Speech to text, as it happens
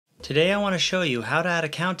Today I want to show you how to add a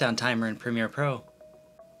countdown timer in Premiere Pro.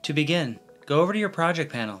 To begin, go over to your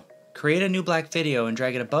project panel, create a new black video and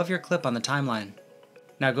drag it above your clip on the timeline.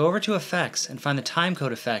 Now go over to Effects and find the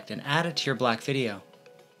timecode effect and add it to your black video.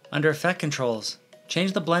 Under Effect Controls,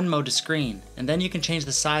 change the blend mode to screen, and then you can change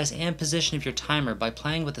the size and position of your timer by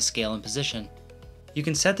playing with the scale and position. You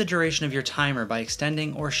can set the duration of your timer by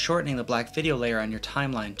extending or shortening the black video layer on your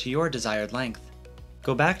timeline to your desired length.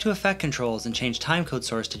 Go back to Effect Controls and change Timecode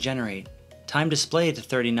Source to Generate, Time Display to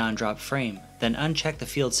 30 non-drop frame, then uncheck the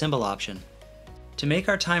Field Symbol option. To make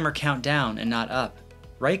our timer count down and not up,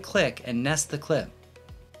 right-click and nest the clip.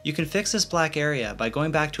 You can fix this black area by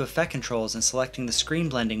going back to Effect Controls and selecting the Screen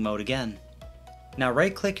Blending mode again. Now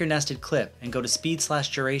right-click your nested clip and go to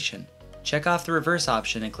Speed/Duration, check off the reverse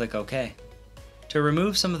option and click OK. To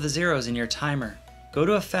remove some of the zeros in your timer, go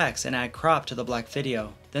to Effects and add Crop to the black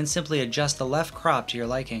video, then simply adjust the left crop to your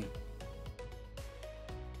liking.